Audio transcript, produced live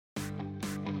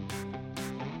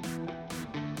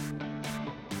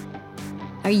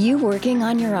Are you working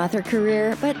on your author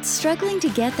career but struggling to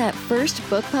get that first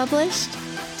book published?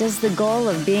 Does the goal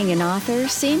of being an author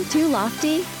seem too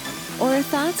lofty? Or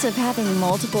thoughts of having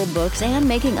multiple books and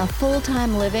making a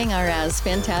full-time living are as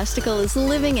fantastical as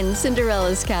living in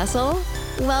Cinderella's castle?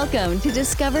 Welcome to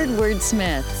Discovered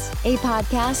Wordsmiths, a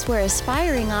podcast where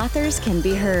aspiring authors can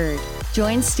be heard.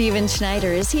 Join Stephen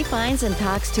Schneider as he finds and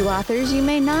talks to authors you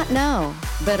may not know,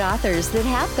 but authors that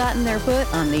have gotten their foot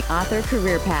on the author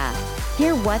career path.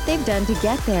 Hear what they've done to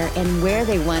get there and where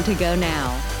they want to go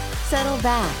now. Settle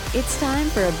back. It's time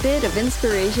for a bit of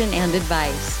inspiration and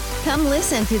advice. Come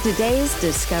listen to today's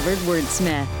Discovered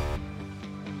Wordsmith.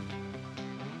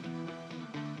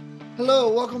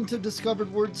 Hello, welcome to Discovered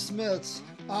Wordsmiths.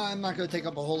 I'm not going to take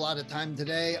up a whole lot of time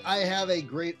today. I have a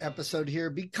great episode here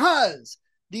because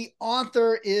the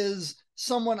author is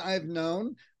someone I've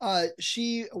known.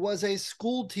 She was a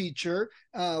school teacher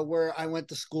where I went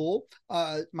to school.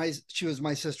 She was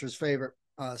my sister's favorite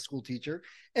school teacher.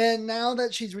 And now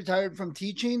that she's retired from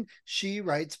teaching, she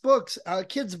writes books,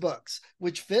 kids' books,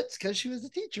 which fits because she was a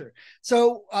teacher.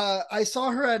 So I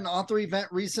saw her at an author event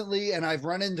recently, and I've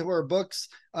run into her books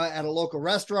at a local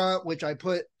restaurant, which I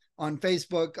put on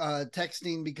Facebook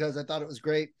texting because I thought it was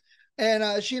great.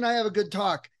 And she and I have a good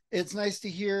talk. It's nice to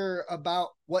hear about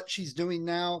what she's doing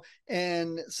now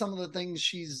and some of the things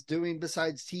she's doing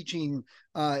besides teaching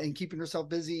and keeping herself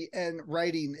busy and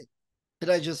writing.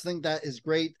 And I just think that is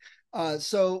great.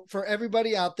 So for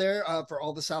everybody out there, for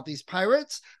all the Southeast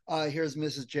Pirates, here's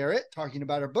Mrs. Jarrett talking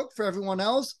about her book. For everyone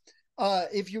else,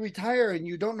 if you retire and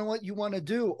you don't know what you want to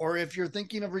do, or if you're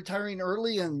thinking of retiring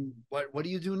early and what do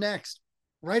you do next?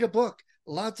 Write a book.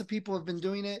 Lots of people have been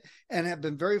doing it and have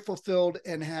been very fulfilled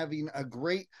and having a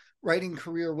great writing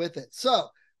career with it. So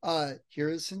here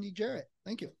is Cindy Jarrett.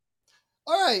 Thank you.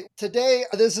 All right. Today,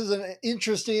 this is an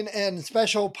interesting and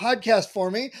special podcast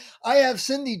for me. I have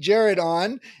Cindy Jarrett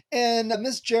on, and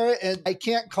Miss Jarrett, and I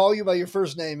can't call you by your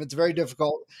first name. It's very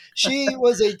difficult. She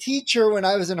was a teacher when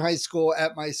I was in high school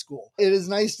at my school. It is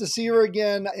nice to see her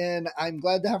again, and I'm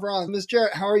glad to have her on. Miss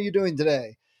Jarrett, how are you doing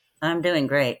today? I'm doing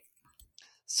great.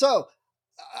 So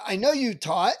I know you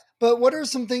taught, but what are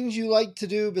some things you like to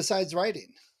do besides writing?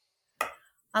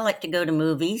 I like to go to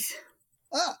movies.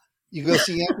 You go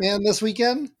see Ant-Man this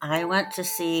weekend? I went to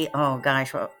see, I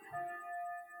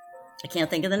can't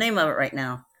think of the name of it right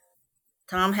now.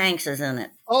 Tom Hanks is in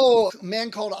it. Oh, A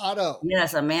Man Called Otto.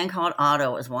 Yes, A Man Called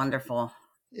Otto is wonderful.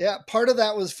 Yeah, part of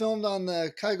that was filmed on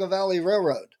the Cuyahoga Valley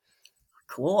Railroad.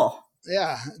 Cool.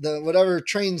 Yeah, the whatever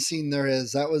train scene there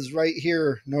is, that was right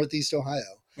here, Northeast Ohio.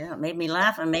 Yeah, it made me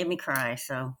laugh and made me cry,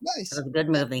 so nice. It was a good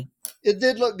movie. It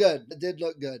did look good. It did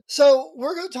look good. So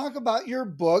we're going to talk about your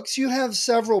books. You have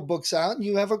several books out, and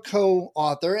you have a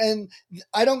co-author, and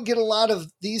I don't get a lot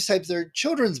of these types. They're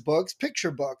children's books, picture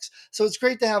books. So it's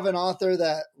great to have an author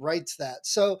that writes that.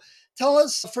 So tell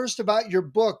us first about your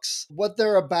books, what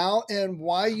they're about, and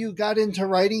why you got into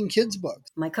writing kids'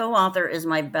 books. My co-author is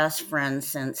my best friend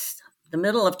since the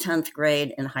middle of 10th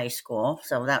grade in high school.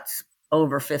 So that's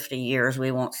over 50 years.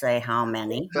 We won't say how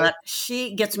many, but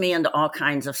she gets me into all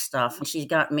kinds of stuff. She's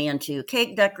got me into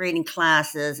cake decorating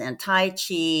classes and Tai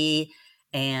Chi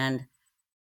and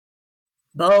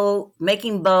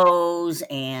making bows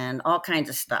and all kinds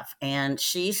of stuff. And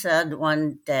she said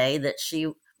one day that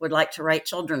she would like to write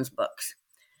children's books,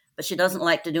 but she doesn't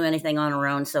like to do anything on her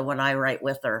own. So would I write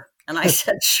with her? And I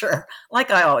said, sure, like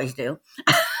I always do.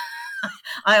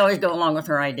 I always go along with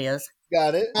her ideas.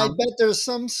 Got it. I bet there's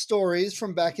some stories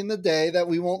from back in the day that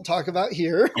we won't talk about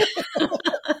here.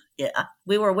 Yeah.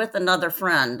 We were with another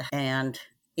friend, and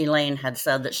Elaine had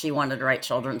said that she wanted to write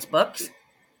children's books,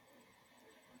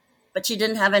 but she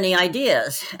didn't have any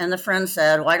ideas. And the friend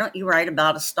said, why don't you write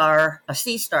about a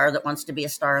sea star that wants to be a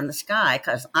star in the sky?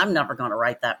 Because I'm never going to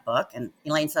write that book. And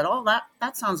Elaine said,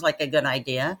 that sounds like a good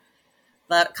idea.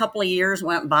 But a couple of years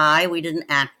went by. We didn't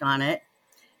act on it.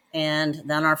 And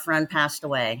then our friend passed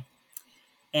away.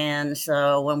 And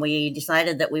so when we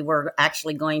decided that we were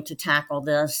actually going to tackle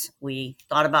this, we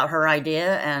thought about her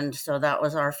idea. And so that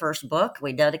was our first book.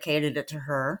 We dedicated it to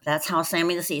her. That's how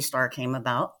Sammy the Sea Star came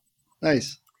about.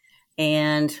 Nice.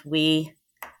 And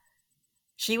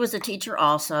she was a teacher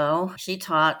also. She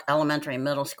taught elementary and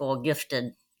middle school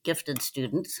gifted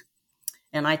students.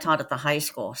 And I taught at the high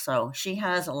school. So she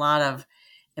has a lot of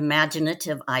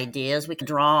imaginative ideas. We could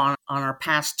draw on our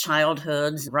past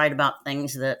childhoods, write about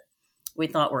things that we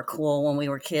thought were cool when we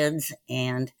were kids.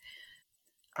 And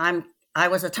I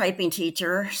was a typing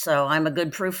teacher, so I'm a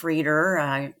good proofreader.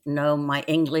 I know my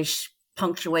English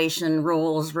punctuation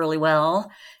rules really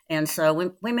well. And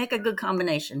so we make a good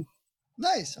combination.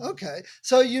 Nice. Okay.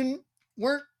 So you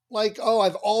weren't like, oh,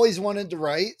 I've always wanted to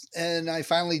write and I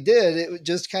finally did. It was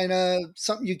just kind of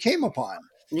something you came upon.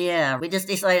 Yeah, we just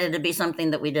decided to be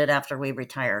something that we did after we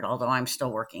retired, although I'm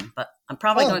still working, but I'm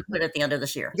probably Oh, going to quit at the end of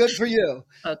this year. good for you.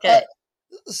 Uh, Okay.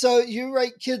 so you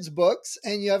write kids' books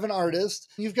and you have an artist.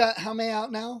 You've got how many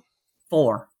out now?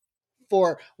 4.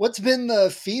 For what's been the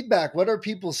feedback? What are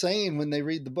people saying when they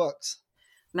read the books?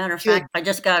 Matter of Kid, fact, I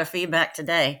just got a feedback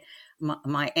today.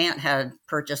 My aunt had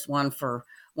purchased one for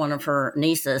one of her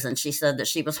nieces, and she said that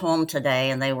she was home today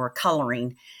and they were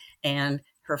coloring, and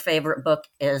her favorite book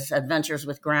is Adventures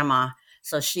with Grandma.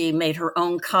 So she made her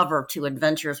own cover to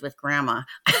Adventures with Grandma.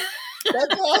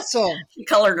 that's awesome. She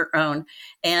colored her own.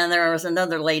 And there was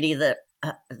another lady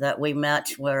that we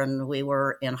met when we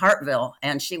were in Hartville,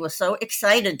 and she was so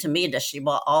excited to meet us. She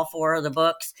bought all 4 of the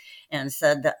books and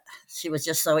said that she was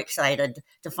just so excited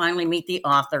to finally meet the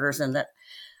authors, and that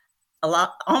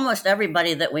almost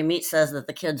everybody that we meet says that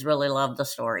the kids really love the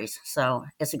stories. So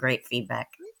it's a great feedback.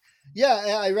 Yeah,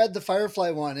 I read the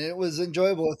Firefly one. And it was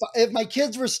enjoyable. If my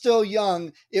kids were still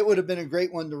young, it would have been a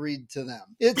great one to read to them.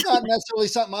 It's not necessarily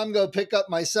something I'm going to pick up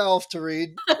myself to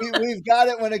read. We've got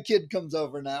it when a kid comes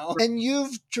over now. And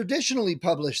you've traditionally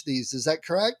published these, is that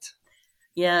correct?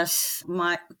 Yes,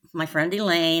 my friend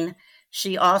Elaine,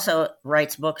 she also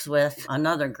writes books with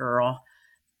another girl.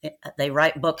 They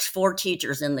write books for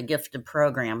teachers in the gifted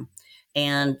program,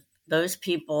 and those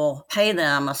people pay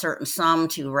them a certain sum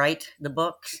to write the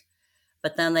books,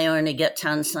 but then they only get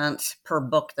 10 cents per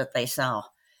book that they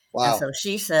sell. Wow. And so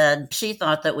she said she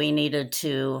thought that we needed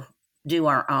to do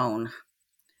our own.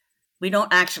 We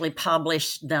don't actually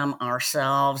publish them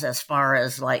ourselves, as far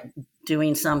as like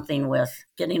doing something with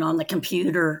getting on the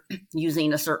computer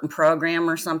using a certain program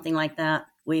or something like that.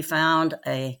 We found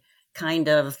a kind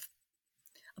of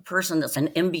a person that's an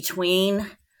in-between,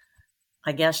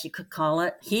 I guess you could call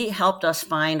it. He helped us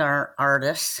find our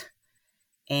artists,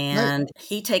 and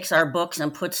he takes our books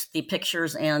and puts the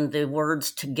pictures and the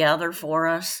words together for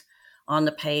us on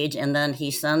the page, and then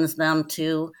he sends them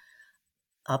to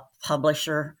a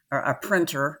publisher or a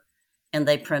printer, and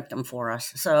they print them for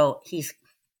us. So he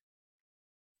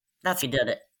did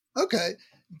it. Okay.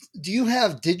 Do you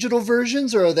have digital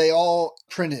versions or are they all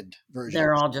printed versions?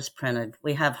 They're all just printed.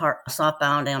 We have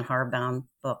softbound and hardbound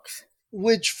books.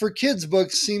 Which for kids'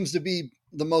 books seems to be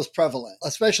the most prevalent,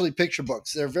 especially picture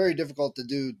books. They're very difficult to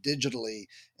do digitally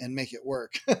and make it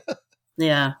work.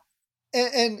 Yeah.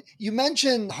 And you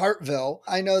mentioned Hartville.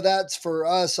 I know that's for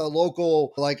us a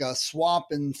local, like a swap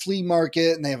and flea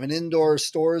market, and they have an indoor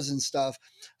stores and stuff.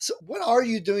 So what are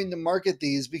you doing to market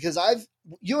these? Because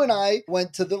you and I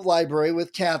went to the library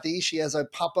with Kathy. She has a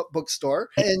pop-up bookstore.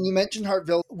 And you mentioned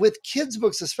Hartville. With kids'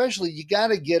 books especially, you got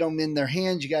to get them in their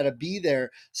hands. You got to be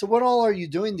there. So what all are you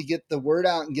doing to get the word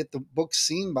out and get the books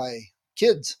seen by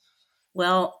kids?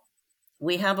 Well,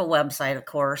 we have a website, of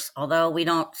course, although we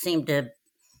don't seem to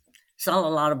sell a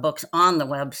lot of books on the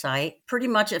website. Pretty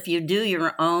much if you do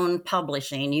your own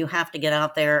publishing, you have to get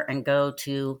out there and go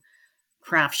to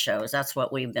craft shows. That's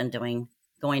what we've been doing,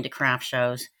 going to craft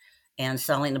shows and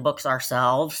selling the books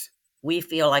ourselves. We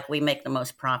feel like we make the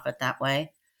most profit that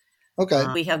way. Okay.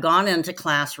 We have gone into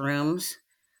classrooms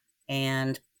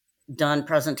and done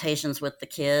presentations with the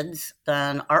kids,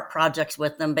 done art projects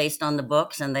with them based on the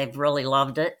books, and they've really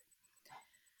loved it.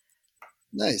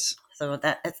 Nice. So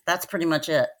that's pretty much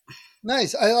it.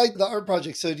 Nice. I like the art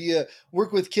project. So do you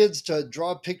work with kids to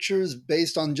draw pictures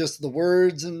based on just the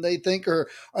words and they think, or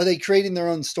are they creating their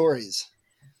own stories?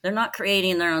 They're not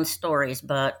creating their own stories,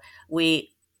 but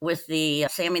with the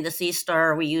Sammy the Sea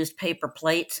Star, we used paper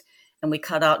plates and we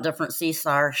cut out different sea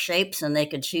star shapes, and they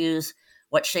could choose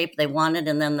what shape they wanted,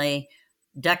 and then they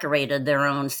decorated their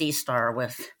own sea star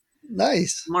with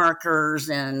nice markers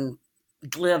and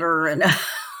glitter and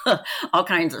all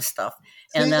kinds of stuff.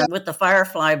 And then with the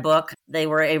Firefly book, they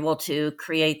were able to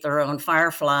create their own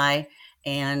Firefly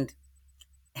and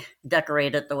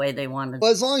decorate it the way they wanted.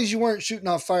 Well, as long as you weren't shooting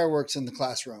off fireworks in the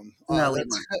classroom. No, we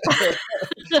weren't.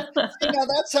 See, now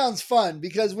that sounds fun,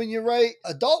 because when you write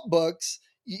adult books,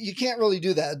 you can't really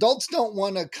do that. Adults don't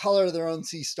want to color their own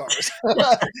sea stars. It's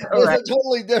a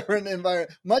totally different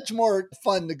environment. Much more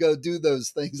fun to go do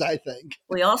those things, I think.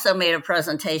 We also made a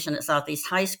presentation at Southeast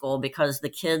High School because the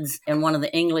kids in one of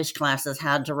the English classes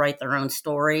had to write their own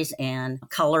stories and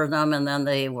color them, and then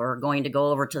they were going to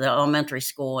go over to the elementary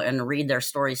school and read their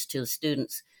stories to the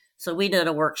students. So we did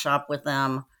a workshop with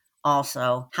them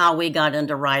also, how we got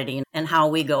into writing and how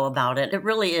we go about it. It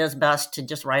really is best to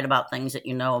just write about things that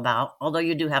you know about, although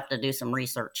you do have to do some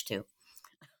research too.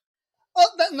 Oh,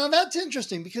 now that's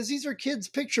interesting, because these are kids'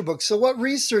 picture books. So what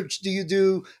research do you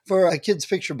do for a kid's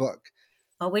picture book?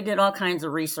 Oh, we did all kinds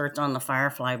of research on the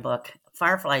Firefly book.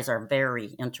 Fireflies are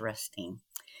very interesting.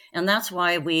 And that's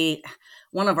why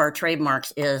one of our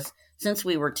trademarks is, since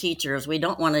we were teachers, we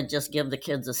don't want to just give the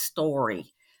kids a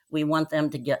story. We want them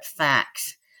to get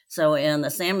facts. So in the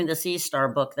Sammy the Sea Star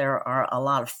book, there are a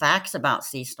lot of facts about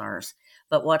sea stars.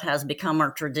 But what has become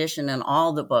our tradition in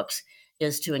all the books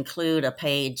is to include a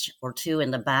page or two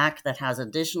in the back that has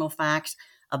additional facts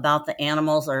about the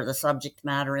animals or the subject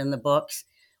matter in the books,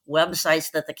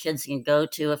 websites that the kids can go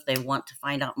to if they want to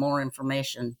find out more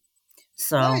information.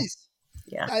 So, nice.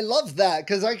 Yeah. I love that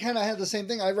because I kind of have the same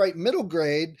thing. I write middle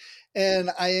grade and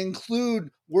I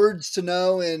include words to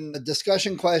know in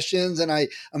discussion questions, and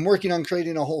I'm working on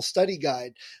creating a whole study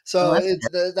guide. So it's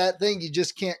that thing, you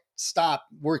just can't stop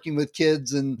working with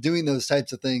kids and doing those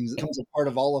types of things. It becomes a part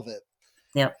of all of it.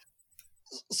 Yep.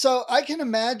 So I can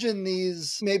imagine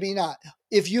these, maybe not.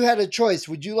 If you had a choice,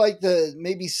 would you like to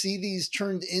maybe see these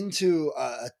turned into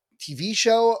a TV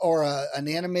show or an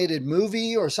animated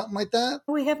movie or something like that?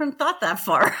 We haven't thought that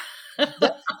far.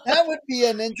 That would be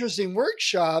an interesting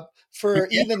workshop for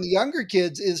even the younger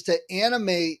kids, is to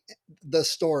animate the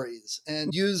stories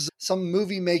and use some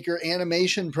movie maker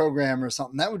animation program or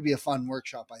something. That would be a fun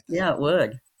workshop, I think. Yeah, it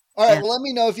would. All right. Well, let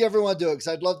me know if you ever want to do it, because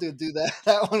I'd love to do that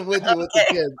one with you with the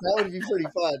kids. That would be pretty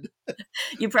fun.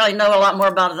 You probably know a lot more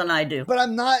about it than I do. But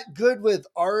I'm not good with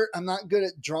art. I'm not good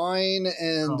at drawing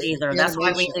and either. Animation. That's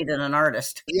why we needed an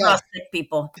artist. Yeah. Sick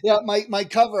people. Yeah, my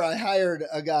cover, I hired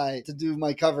a guy to do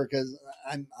my cover because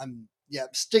I'm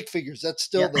stick figures. That's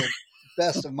still the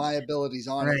best of my abilities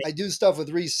on it. I do stuff with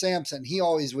Reese Sampson. He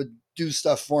always would do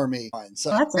stuff for me. So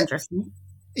that's interesting.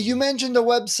 You mentioned a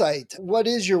website. What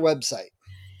is your website?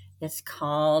 It's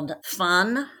called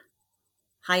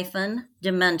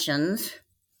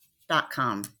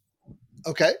fun-dimensions.com.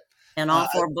 Okay. And all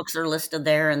 4 books are listed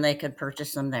there, and they could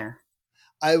purchase them there.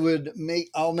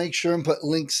 I'll make sure and put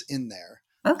links in there.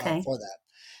 Okay. For that.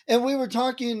 And we were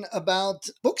talking about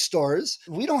bookstores.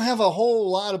 We don't have a whole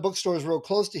lot of bookstores real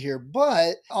close to here,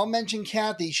 but I'll mention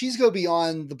Kathy. She's going to be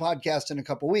on the podcast in a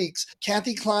couple weeks.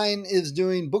 Kathy Klein is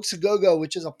doing Books A Go-Go,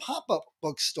 which is a pop-up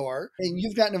bookstore, and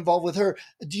you've gotten involved with her.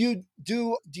 Do you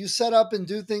set up and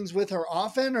do things with her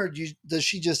often, or does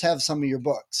she just have some of your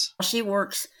books? She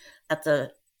works at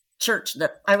the church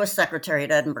that I was secretary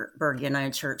at Edinburgh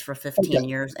United Church for 15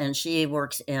 years, and she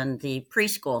works in the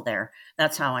preschool there.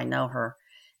 That's how I know her.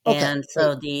 Okay, and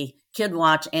so the Kid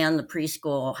Watch and the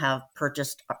preschool have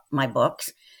purchased my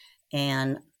books.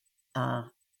 And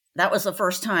that was the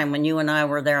first time when you and I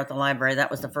were there at the library. That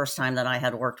was the first time that I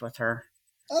had worked with her.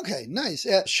 Okay, nice.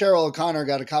 Yeah, Cheryl O'Connor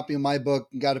got a copy of my book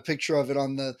and got a picture of it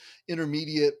on the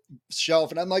intermediate shelf.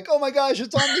 And I'm like, oh my gosh,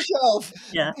 it's on the shelf.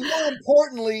 Yeah. And more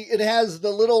importantly, it has the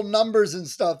little numbers and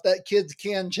stuff that kids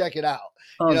can check it out.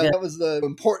 Oh, that was the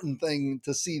important thing,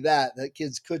 to see that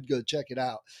kids could go check it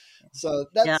out. So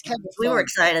that's kind of fun. We were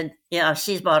excited. Yeah,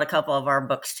 she's bought a couple of our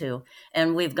books too.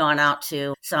 And we've gone out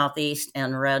to Southeast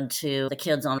and read to the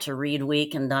kids on To Read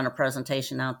Week and done a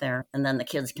presentation out there. And then the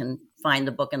kids can find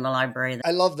the book in the library.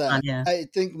 I love that. Yeah. I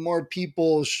think more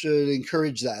people should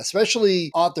encourage that,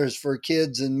 especially authors for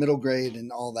kids in middle grade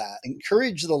and all that.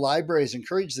 Encourage the libraries,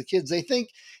 encourage the kids. They think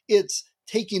it's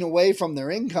taking away from their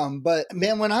income. But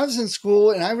man, when I was in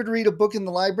school and I would read a book in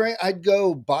the library, I'd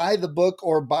go buy the book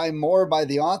or buy more by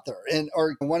the author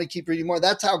or want to keep reading more.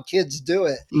 That's how kids do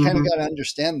it. You kind of got to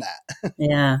understand that.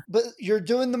 Yeah. But you're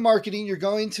doing the marketing. You're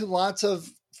going to lots of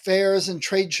fairs and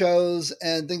trade shows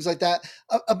and things like that.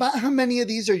 About how many of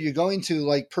these are you going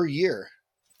to per year?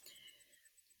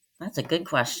 That's a good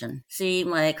question. See,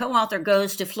 my co-author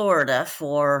goes to Florida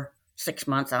for 6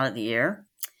 months out of the year.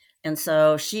 And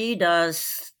so she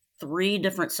does 3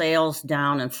 different sales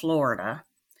down in Florida.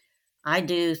 I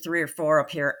do 3 or 4 up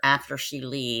here after she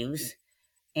leaves.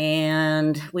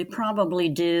 And we probably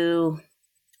do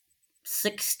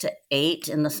 6 to 8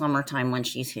 in the summertime when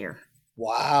she's here.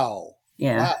 Wow.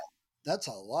 Yeah. Wow. That's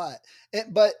a lot.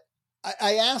 But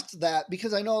I asked that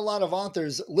because I know a lot of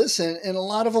authors listen, and a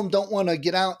lot of them don't want to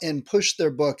get out and push their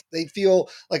book. They feel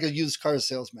like a used car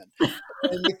salesman.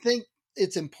 And they think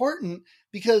it's important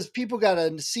because people got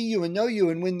to see you and know you.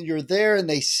 And when you're there and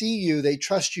they see you, they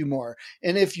trust you more.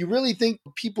 And if you really think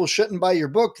people shouldn't buy your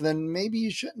book, then maybe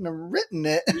you shouldn't have written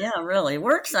it. Yeah, really.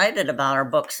 We're excited about our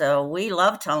book. So we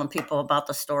love telling people about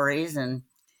the stories. And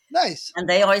Nice. And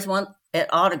they always want it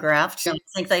autographed. So I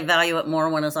think they value it more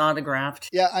when it's autographed.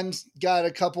 Yeah, I'm got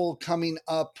a couple coming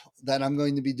up that I'm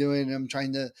going to be doing. I'm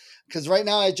trying to, because right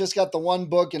now I just got the one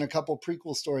book and a couple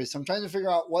prequel stories. So I'm trying to figure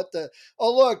out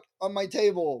oh, look, on my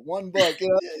table, one book.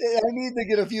 I need to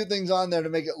get a few things on there to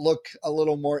make it look a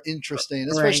little more interesting,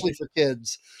 especially for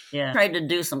kids. Yeah. I tried to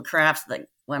do some crafts that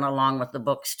went along with the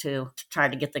books too, to try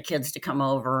to get the kids to come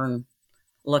over and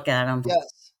look at them.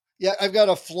 Yes. Yeah, I've got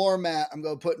a floor mat I'm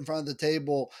going to put in front of the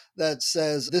table that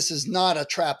says, "This is not a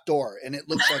trap door," and it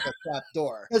looks like a trap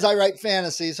door. Because I write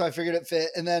fantasy, so I figured it fit.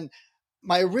 And then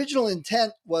my original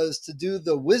intent was to do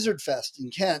the Wizard Fest in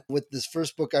Kent with this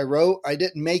first book I wrote. I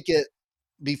didn't make it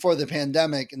before the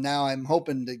pandemic, and now I'm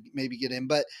hoping to maybe get in.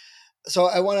 But so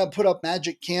I want to put up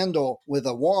magic candle with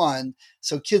a wand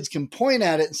so kids can point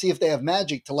at it and see if they have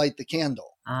magic to light the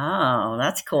candle. Oh,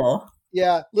 that's cool.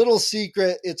 Yeah, little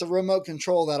secret. It's a remote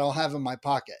control that I'll have in my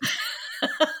pocket.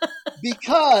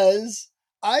 Because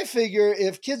I figure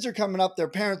if kids are coming up, their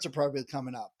parents are probably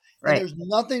coming up. Right. And there's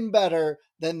nothing better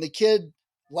than the kid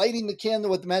lighting the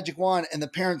candle with the magic wand and the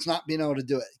parents not being able to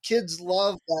do it. Kids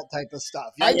love that type of stuff.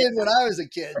 I did when I was a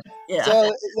kid. Yeah.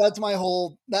 So that's my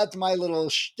little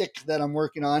shtick that I'm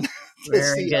working on.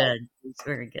 Very good.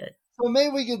 Very good. So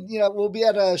maybe we could, we'll be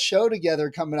at a show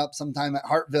together coming up sometime at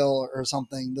Hartville or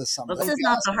something this summer. Well, this is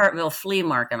not the Hartville flea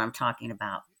market I'm talking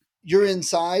about. You're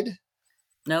inside?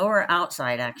 No, we're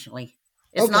outside, actually.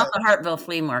 It's not the Hartville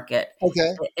flea market.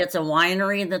 Okay. It's a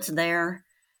winery that's there,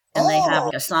 and they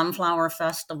have a sunflower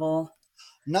festival.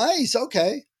 Nice.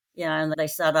 Okay. Yeah, and they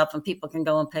set up, and people can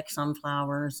go and pick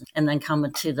sunflowers and then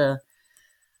come to the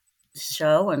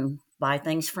show and buy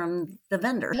things from the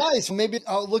vendor. Nice. Maybe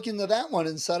I'll look into that one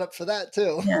and set up for that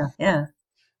too. Yeah.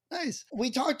 Nice.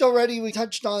 We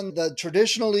touched on the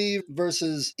traditionally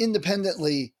versus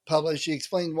independently published. You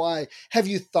explained why. Have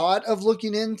you thought of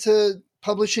looking into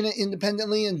publishing it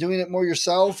independently and doing it more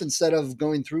yourself instead of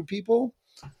going through people?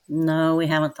 No, we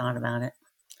haven't thought about it.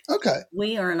 Okay.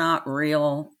 We are not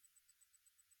real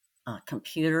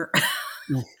computer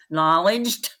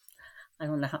knowledged. I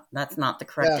don't know. That's not the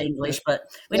correct English, but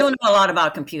we don't know a lot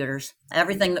about computers.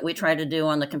 Everything that we try to do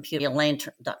on the computer, Elaine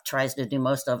tries to do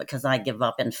most of it because I give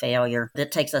up in failure.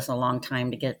 It takes us a long time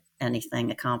to get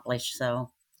anything accomplished. So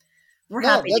we're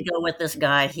happy to go with this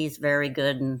guy. He's very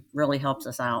good and really helps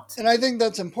us out. And I think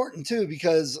that's important too,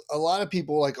 because a lot of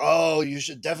people are like, oh, you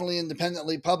should definitely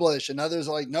independently publish. And others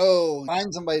are like, no,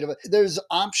 find somebody to. There's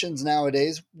options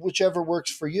nowadays, whichever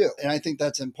works for you. And I think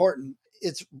that's important.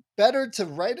 It's better to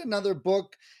write another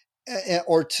book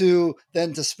or two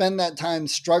than to spend that time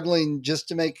struggling just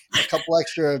to make a couple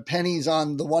extra pennies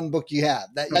on the one book you have.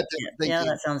 That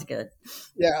sounds good.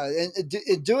 Yeah,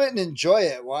 and do it and enjoy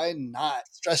it. Why not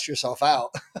stress yourself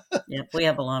out? Yep, we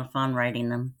have a lot of fun writing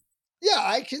them. Yeah,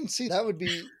 I can see that would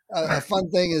be a fun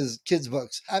thing as kids'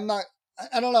 books.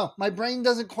 I don't know. My brain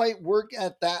doesn't quite work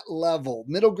at that level.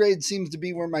 Middle grade seems to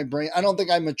be where my brain, I don't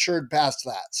think I matured past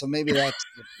that. So maybe that's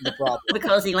the problem.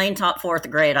 Because Elaine taught fourth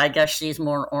grade, I guess she's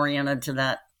more oriented to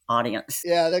that audience.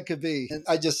 Yeah, that could be. And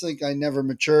I just think I never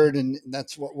matured, and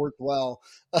that's what worked well.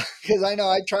 Because I know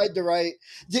I tried to write.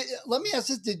 Let me ask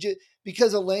this.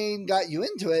 Because Elaine got you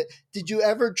into it, did you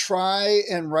ever try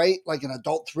and write like an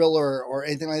adult thriller or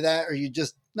anything like that? Or you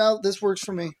just, no, this works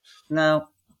for me? No,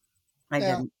 I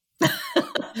didn't.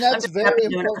 That's very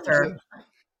important.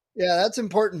 Yeah, that's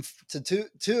important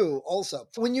too. Also,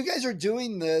 when you guys are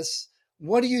doing this,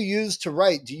 what do you use to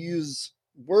write? Do you use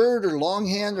Word or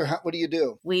longhand, or what do you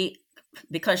do?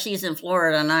 Because she's in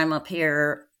Florida and I'm up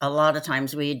here, a lot of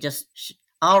times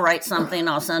I'll write something,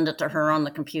 I'll send it to her on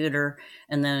the computer,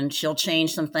 and then she'll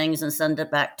change some things and send it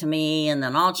back to me, and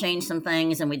then I'll change some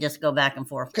things, and we just go back and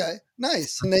forth. Okay,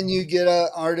 nice. And then you get an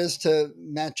artist to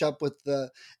match up with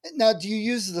Now, do you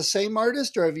use the same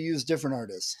artist, or have you used different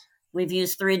artists? We've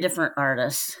used 3 different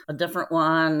artists. A different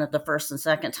one the first and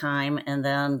second time, and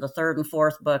then the third and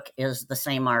fourth book is the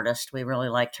same artist. We really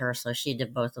liked her, so she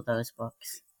did both of those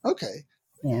books. Okay.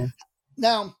 Yeah.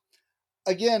 Now,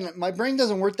 again, my brain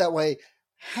doesn't work that way.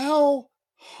 How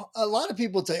a lot of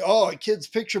people say, oh, a kid's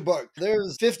picture book,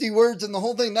 there's 50 words in the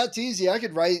whole thing. That's easy. I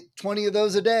could write 20 of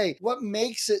those a day. What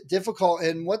makes it difficult,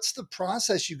 and what's the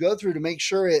process you go through to make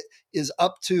sure it is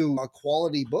up to a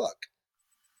quality book?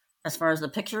 As far as the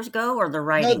pictures go, or the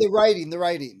writing? No, the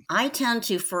writing. I tend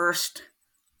to first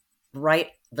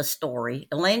write the story.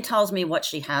 Elaine tells me what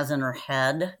she has in her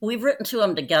head. We've written 2 of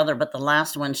them together, but the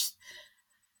last one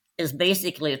is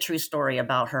basically a true story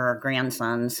about her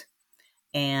grandsons.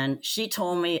 And she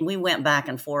told me, we went back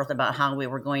and forth about how we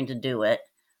were going to do it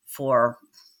for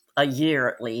a year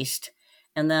at least.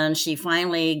 And then she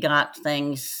finally got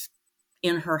things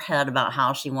in her head about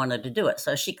how she wanted to do it.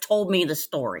 So she told me the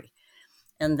story.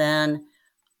 And then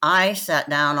I sat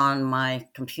down on my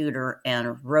computer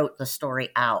and wrote the story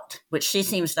out, which she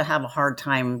seems to have a hard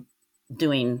time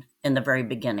doing in the very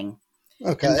beginning.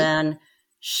 Okay. And then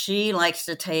she likes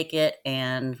to take it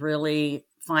and really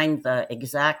find the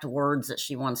exact words that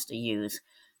she wants to use,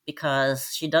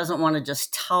 because she doesn't want to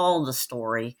just tell the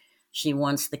story. She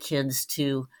wants the kids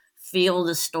to feel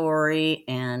the story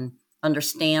and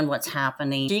understand what's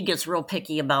happening. She gets real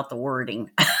picky about the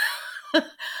wording.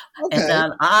 And Okay.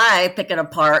 then I pick it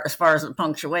apart as far as the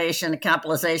punctuation, the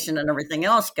capitalization, and everything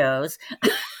else goes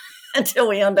until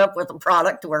we end up with a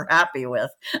product we're happy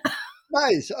with.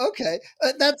 Nice. Okay.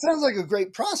 That sounds like a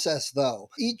great process, though.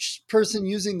 Each person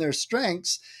using their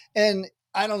strengths. And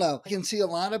I don't know, I can see a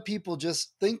lot of people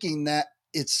just thinking that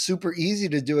it's super easy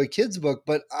to do a kid's book,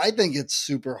 but I think it's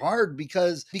super hard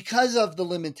because of the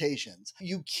limitations.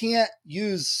 You can't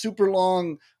use super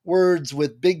long words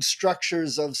with big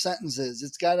structures of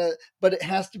sentences. But it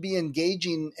has to be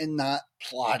engaging and not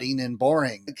plotting and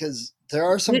boring, because there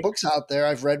are some books out there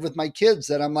I've read with my kids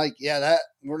that I'm like, yeah,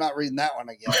 we're not reading that one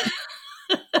again.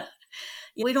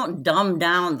 We don't dumb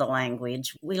down the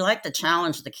language. We like to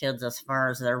challenge the kids as far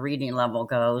as their reading level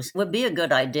goes. It would be a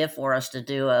good idea for us to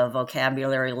do a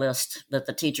vocabulary list that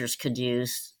the teachers could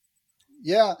use.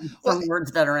 Yeah. From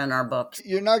words that are in our books.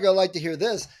 You're not going to like to hear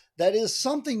this. That is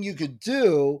something you could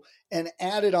do and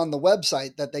add it on the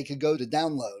website that they could go to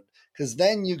download, because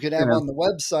then you could have on the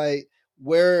website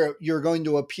where you're going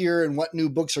to appear and what new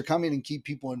books are coming and keep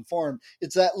people informed.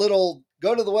 It's that little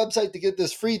go to the website to get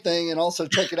this free thing and also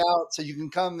check it out so you can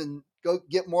come and go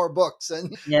get more books and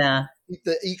keep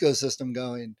the ecosystem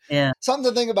going. Yeah.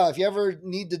 Something to think about. If you ever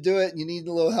need to do it and you need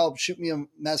a little help, shoot me a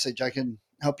message. I can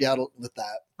help you out with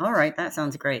that. All right. That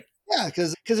sounds great. Yeah.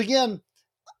 Because again,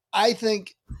 I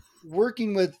think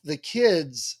working with the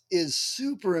kids is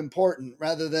super important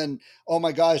rather than, oh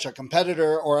my gosh, a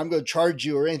competitor or I'm going to charge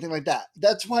you or anything like that.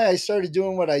 That's why I started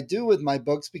doing what I do with my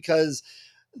books, because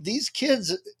these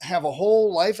kids have a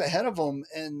whole life ahead of them.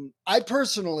 And I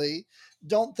personally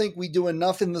don't think we do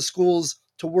enough in the schools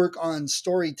to work on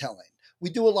storytelling.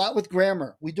 We do a lot with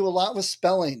grammar. We do a lot with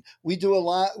spelling. We do a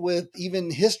lot with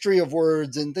even history of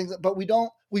words and things, but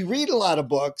we read a lot of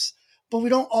books, but we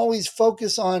don't always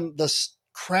focus on the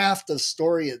craft of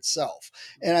story itself.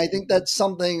 And I think that's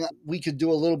something we could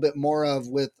do a little bit more of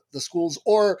with the schools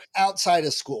or outside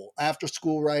of school, after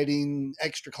school writing,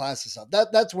 extra classes stuff.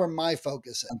 That's where my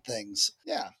focus on things.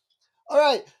 Yeah. All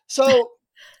right. So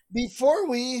before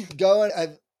we go,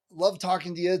 I've loved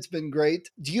talking to you. It's been great.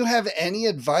 Do you have any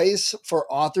advice for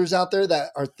authors out there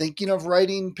that are thinking of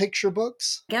writing picture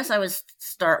books? I guess I would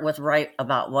start with write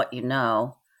about what you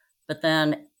know, but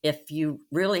then if you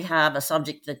really have a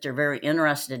subject that you're very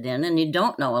interested in and you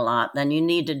don't know a lot, then you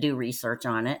need to do research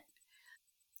on it.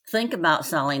 Think about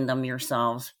selling them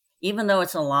yourselves. Even though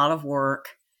it's a lot of work,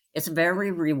 it's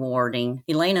very rewarding.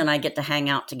 Elaine and I get to hang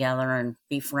out together and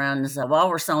be friends while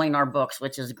we're selling our books,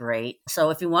 which is great. So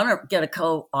if you want to get a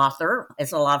co-author,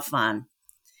 it's a lot of fun.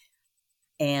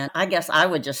 And I guess I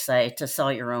would just say to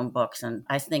sell your own books. And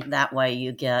I think that way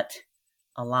you get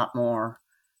a lot more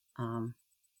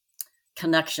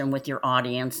connection with your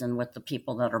audience and with the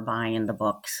people that are buying the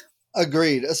books.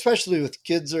 Agreed. Especially with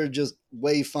kids are just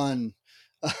way fun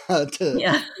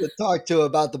to talk to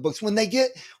about the books. When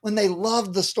they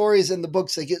love the stories in the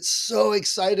books, they get so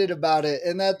excited about it.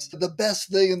 And that's the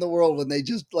best thing in the world, when they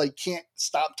just can't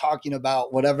stop talking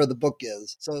about whatever the book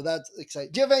is. So that's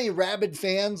exciting. Do you have any rabid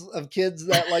fans of kids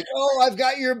that oh, I've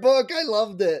got your book, I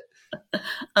loved it?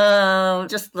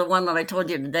 Just the one that I told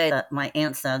you today that my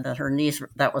aunt said that her niece,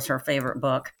 that was her favorite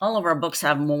book. All of our books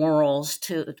have morals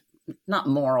too, not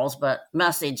morals, but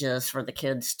messages for the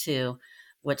kids too,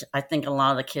 which I think a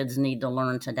lot of the kids need to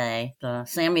learn today. The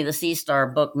Sammy the Sea Star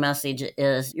book message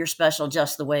is, you're special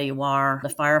just the way you are. The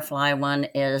Firefly one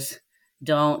is,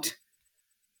 don't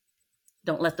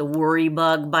let the worry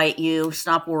bug bite you.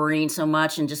 Stop worrying so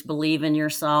much and just believe in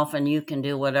yourself, and you can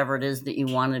do whatever it is that you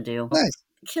want to do. Nice.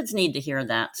 Kids need to hear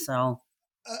that. So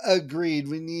agreed.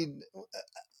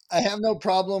 I have no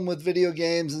problem with video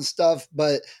games and stuff,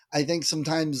 but I think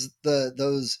sometimes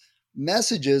those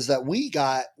messages that we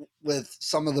got with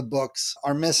some of the books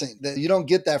are missing. That you don't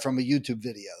get that from a YouTube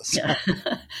video. So.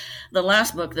 Yeah. The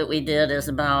last book that we did is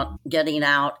about getting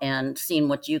out and seeing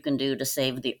what you can do to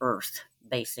save the earth,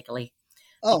 basically.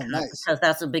 Oh, nice. Because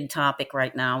that's a big topic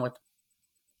right now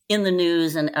in the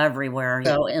news and everywhere.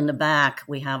 So in the back,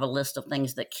 we have a list of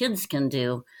things that kids can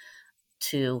do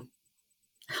to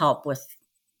help with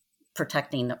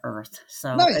protecting the earth.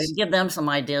 So nice. Give them some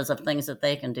ideas of things that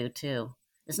they can do too.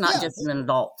 It's not just an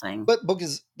adult thing. What book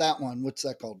is that one? What's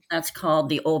that called? That's called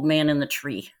The Old Man in the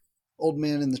Tree. Old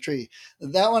Man in the Tree.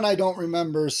 That one I don't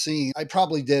remember seeing. I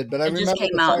probably did, but I remember just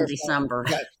came out in December.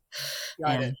 Okay.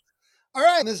 Got it. All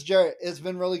right, Ms. Jarrett, it's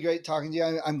been really great talking to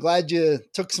you. I'm glad you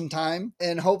took some time,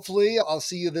 and hopefully I'll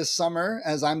see you this summer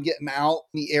as I'm getting out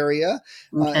in the area.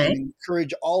 Okay. And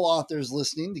encourage all authors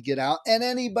listening to get out, and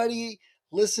anybody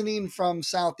listening from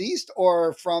Southeast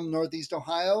or from Northeast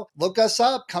Ohio, look us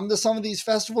up. Come to some of these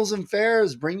festivals and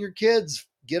fairs. Bring your kids.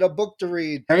 Get a book to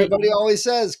read. Right. Everybody always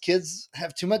says kids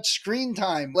have too much screen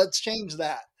time. Let's change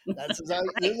that. This is how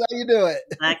you do it.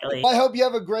 Exactly. I hope you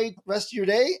have a great rest of your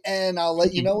day, and I'll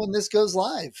let you know when this goes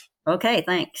live. Okay,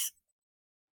 thanks.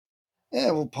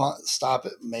 Yeah, we'll stop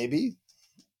it, maybe.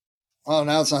 Oh,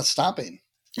 now it's not stopping.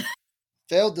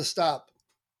 Failed to stop.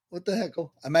 What the heck?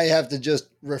 I may have to just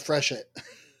refresh it.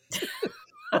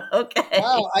 Okay.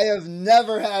 Wow, I have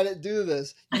never had it do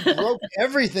this. You broke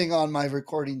everything on my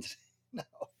recording. No.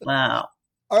 Wow.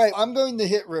 All right, I'm going to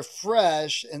hit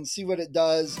refresh and see what it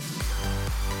does.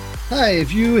 Hi,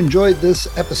 if you enjoyed this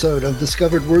episode of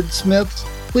Discovered Wordsmiths,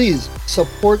 please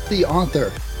support the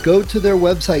author. Go to their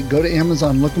website, go to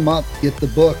Amazon, look them up, get the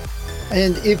book.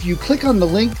 And if you click on the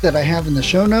link that I have in the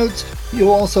show notes,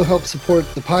 you'll also help support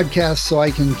the podcast so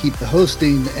I can keep the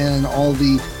hosting and all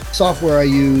the software I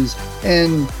use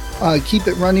and keep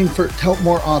it running to help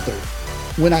more authors.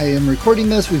 When I am recording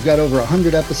this, we've got over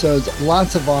 100 episodes,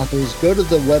 lots of authors. Go to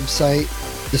the website,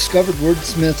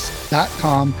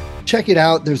 discoveredwordsmiths.com. Check it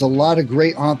out. There's a lot of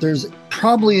great authors,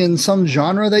 probably in some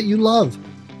genre that you love.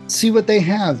 See what they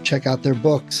have. Check out their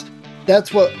books.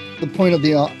 That's what the point of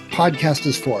the podcast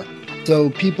is for. So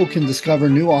people can discover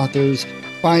new authors,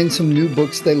 find some new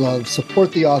books they love,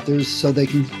 support the authors so they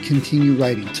can continue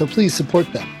writing. So please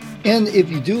support them. And if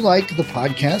you do like the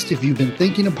podcast, if you've been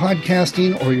thinking of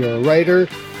podcasting or you're a writer,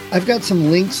 I've got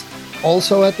some links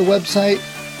also at the website.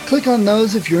 Click on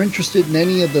those if you're interested in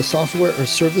any of the software or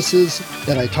services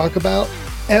that I talk about.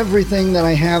 Everything that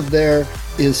I have there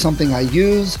is something I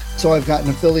use, so I've got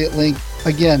an affiliate link.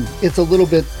 Again, it's a little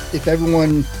bit, if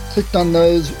everyone clicked on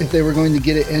those, if they were going to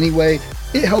get it anyway,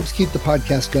 it helps keep the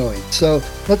podcast going. So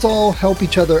let's all help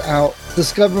each other out,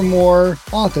 discover more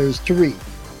authors to read.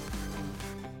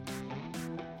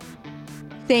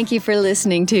 Thank you for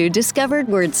listening to Discovered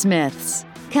Wordsmiths.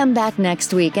 Come back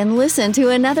next week and listen to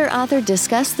another author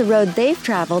discuss the road they've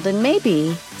traveled, and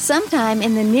maybe, sometime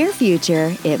in the near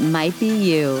future, it might be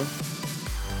you.